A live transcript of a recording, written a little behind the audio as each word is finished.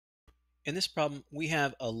In this problem, we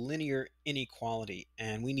have a linear inequality,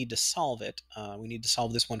 and we need to solve it. We need to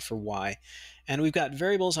solve this one for y, and we've got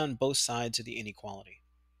variables on both sides of the inequality.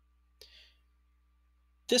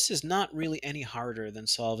 This is not really any harder than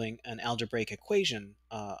solving an algebraic equation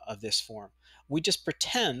of this form. We just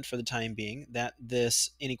pretend, for the time being, that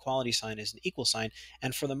this inequality sign is an equal sign,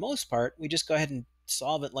 and for the most part, we just go ahead and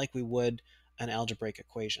solve it like we would an algebraic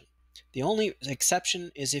equation. The only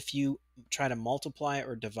exception is if you try to multiply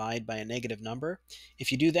or divide by a negative number.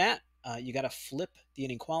 If you do that, you got to flip the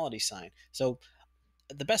inequality sign. So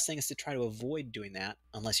the best thing is to try to avoid doing that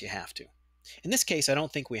unless you have to. In this case, I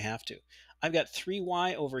don't think we have to. I've got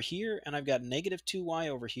 3y over here, and I've got negative 2y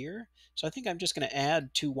over here. So I think I'm just going to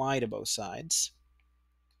add 2y to both sides.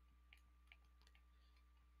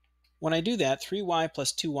 When I do that, 3y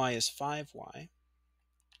plus 2y is 5y.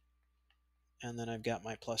 And then I've got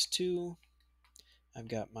my plus 2. I've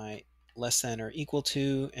got my less than or equal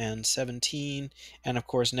to, and 17. And of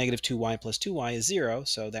course, negative 2y plus 2y is 0,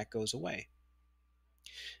 so that goes away.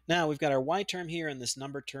 Now we've got our y term here and this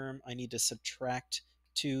number term. I need to subtract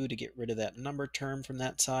 2 to get rid of that number term from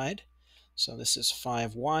that side. So this is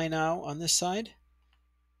 5y now on this side,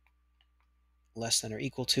 less than or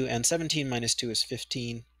equal to, and 17 minus 2 is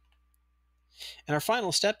 15. And our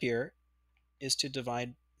final step here is to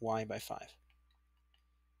divide y by 5.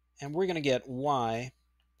 And we're going to get y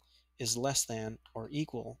is less than or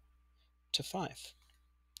equal to 5.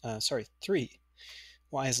 3.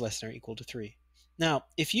 Y is less than or equal to 3. Now,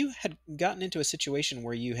 if you had gotten into a situation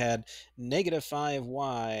where you had negative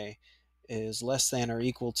 5y is less than or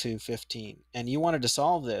equal to 15, and you wanted to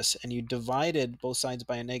solve this, and you divided both sides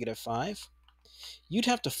by a negative 5, you'd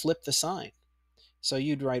have to flip the sign. So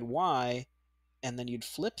you'd write y, and then you'd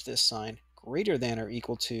flip this sign greater than or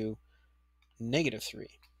equal to negative 3.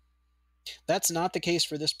 That's not the case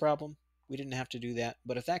for this problem. We didn't have to do that,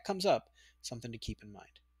 but if that comes up, something to keep in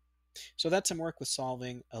mind. So that's some work with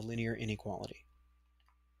solving a linear inequality.